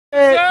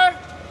Sir?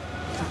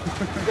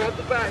 Grab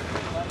the back.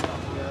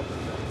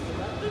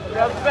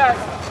 Grab the back.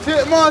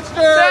 Tit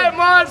monster! Tit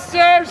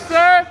monster,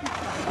 sir!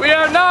 We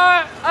are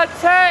not a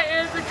tent,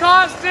 it's a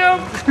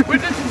costume. We're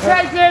just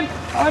protected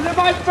under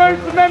my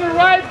First Amendment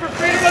right for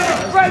freedom of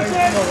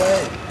expression.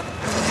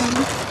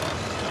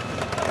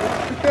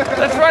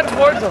 Let's run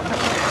towards them.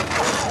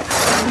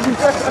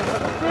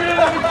 Freedom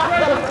of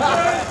expression,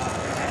 sir!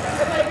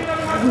 Protected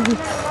under my First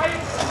Amendment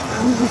rights.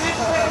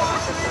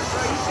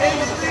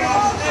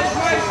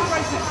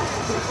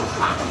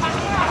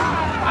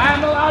 I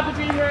am allowed to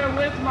be here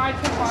with my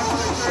tit monster,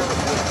 sir.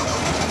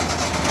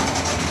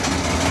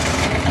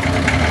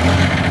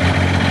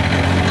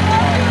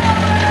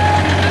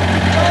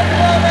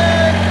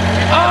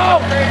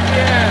 Oh!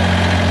 Yeah.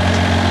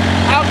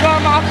 How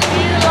come I'm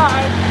still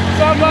alive?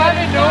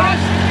 Somebody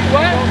notice?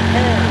 What?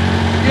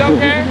 You don't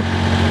care?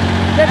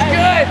 That's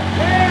good.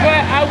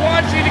 But I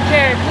want you to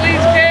care.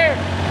 Please care.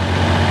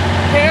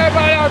 Care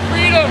about our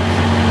freedoms.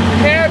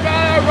 Care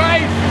about our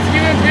rights as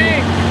human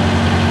beings.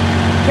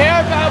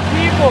 Care about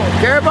people.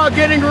 Care about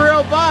getting a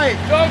real bite.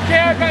 Don't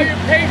care about your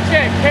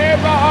paycheck. Care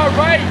about our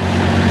rights.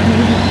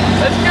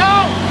 Let's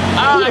go.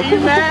 Are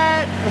you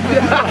mad?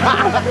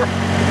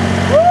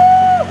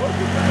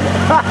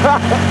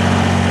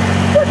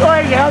 We're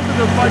going out to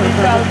the funny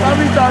house. How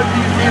many times do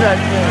you see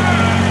that shit?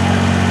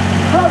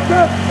 Let's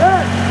go.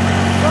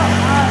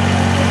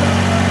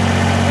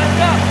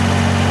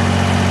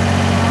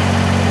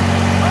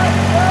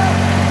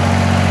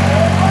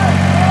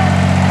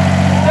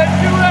 The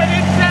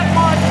two-headed tent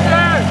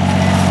monster.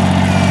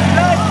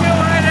 The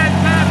two-headed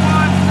tent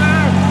monster.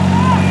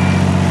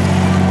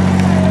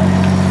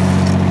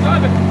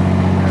 Love it.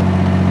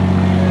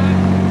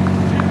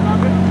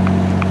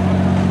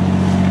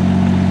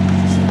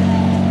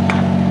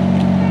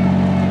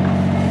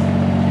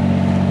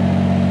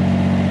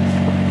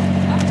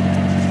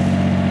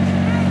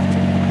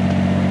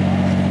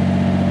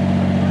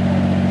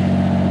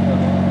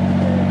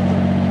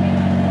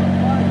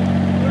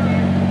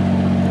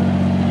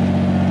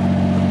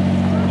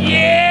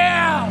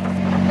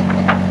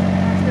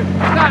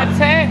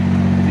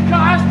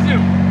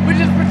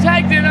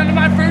 Protected under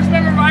my First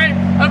Amendment right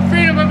of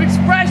freedom of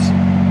expression.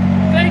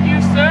 Thank you,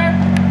 sir.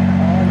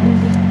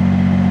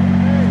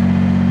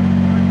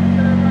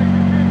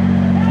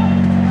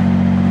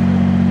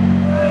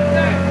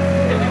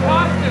 It's a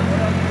costume.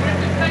 We're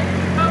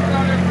protected and covered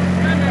under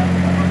First Amendment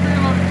for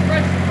freedom of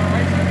expression.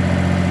 Right, sir?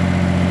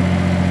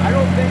 I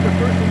don't think the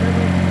First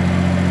Amendment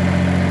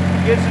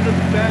gets into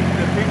the fact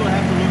that people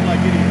have to look like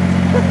idiots.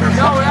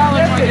 No, we're not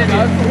looking like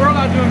idiots. We're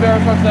allowed to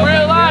embarrass ourselves.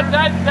 We're allowed.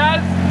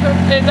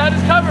 That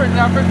is covered in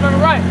our First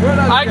Amendment right.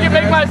 I can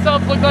make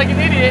myself look like an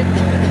idiot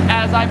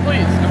as I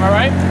please. Am I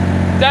right?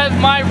 That is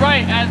my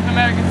right as an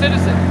American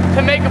citizen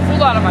to make a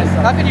fool out of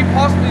myself. How can you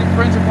possibly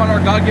infringe upon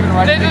our God-given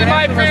rights? This is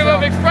my freedom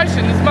of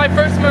expression. This is my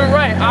First Amendment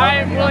right. I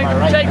am willing to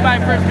protect my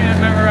First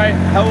Amendment right.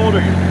 How old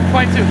are you?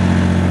 22.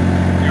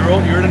 You're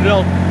old. You're an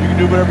adult. You can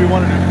do whatever you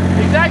want to do.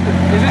 Exactly.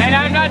 And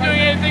I'm not doing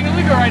anything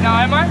illegal right now,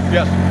 am I?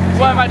 Yes.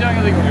 What am I doing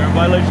illegal? You're in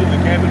violation of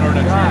the camping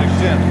ordinance to an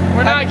extent.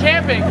 We're not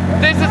camping.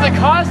 This is a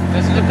costume.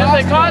 This is a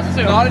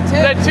costume. Not a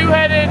tent. The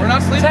two-headed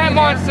tent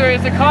monster is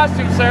a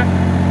costume, sir.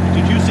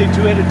 Did you say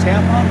two-headed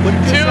tampon? What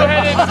did you say?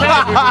 Two-headed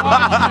tent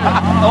monster.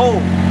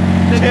 Oh,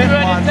 the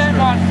two-headed tent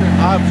monster.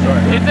 I'm sorry.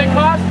 It's a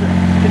costume.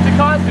 It's a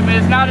costume. It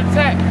is not a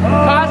tent.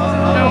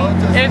 Costume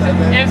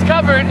is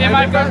covered in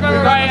my First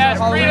Amendment right as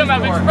freedom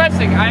of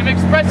expressing. I am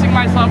expressing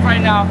myself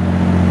right now.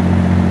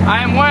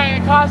 I am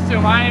wearing a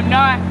costume. I am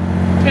not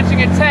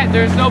pitching a tent.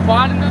 There's no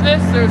bottom to this.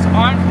 There's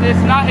arms.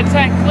 It's not a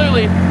tent.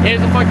 Clearly, it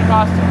is a fucking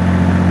costume.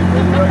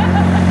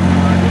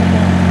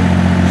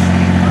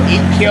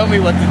 You kill me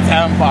with the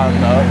tampon,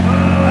 though.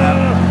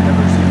 I've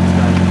never seen this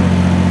guy before.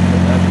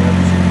 I've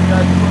never seen this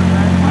guy before.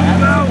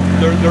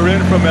 They're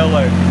in from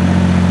LA.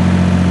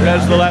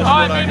 That's the last one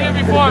I got. I've been here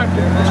before.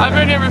 I've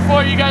been here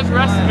before. You guys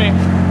arrested me.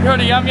 You heard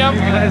of Yum Yum?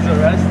 You guys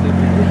arrested me.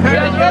 You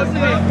guys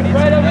arrested me.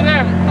 Right over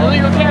there.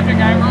 Illegal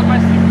camping. I rolled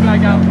my sleeping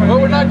bag out. But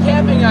we're not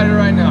camping at it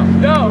right now.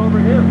 No. Over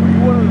here. Were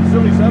you one of the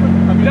Silly Seven?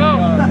 I mean, No.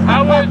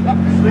 I was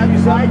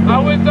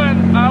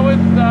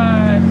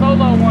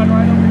solo one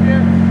right over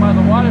here by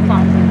the water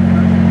fountain.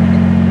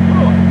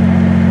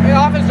 Hey,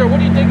 officer,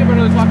 what do you think about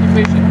this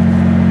occupation?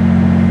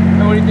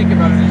 And what do you think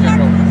about it in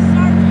general?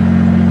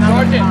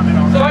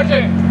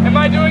 Sergeant, am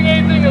I doing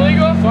anything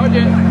illegal?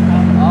 Sergeant.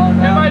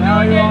 Am I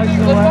doing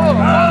anything? Let's follow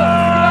him.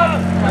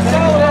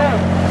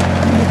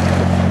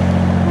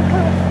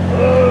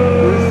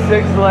 This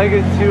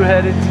six-legged,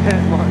 two-headed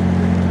tent monster.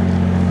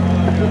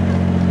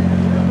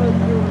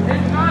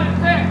 It's not a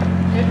tent.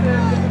 It's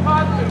a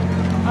costume.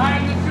 I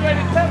am the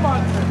two-headed tent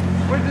monster.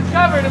 We're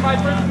discovered in my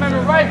First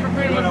Amendment right for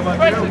freedom of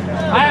expression.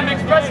 I am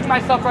expressing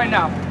myself right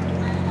now.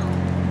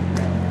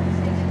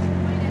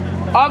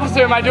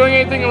 Officer, am I doing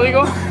anything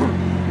illegal?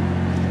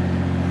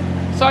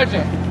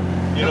 Sergeant.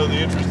 You know the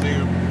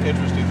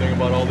interesting thing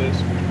about all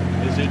this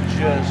Is it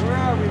just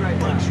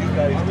once you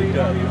guys do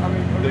that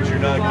you're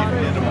not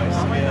getting into my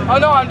skin? Oh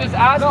no, I'm just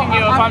asking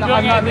you if I'm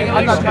doing anything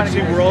illegal. And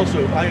see,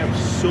 I am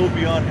so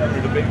beyond having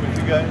a debate with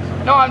you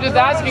guys. No, I'm just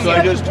asking So you.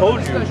 I just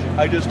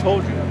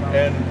told you,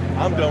 and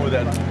I'm done with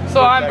that.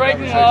 So I'm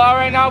breaking the law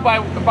right now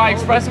by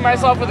expressing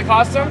myself with a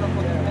costume?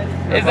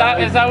 Is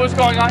that what's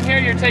going on here?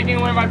 You're taking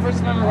away my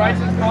First Amendment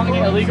rights and calling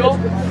it illegal?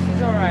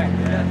 It's alright.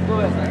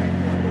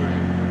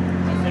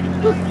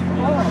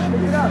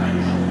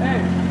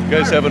 You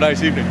guys have a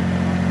nice evening.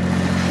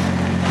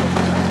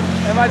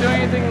 Am I doing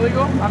anything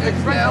illegal? I'm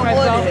expressing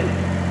myself.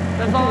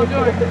 That's all I'm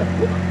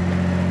doing.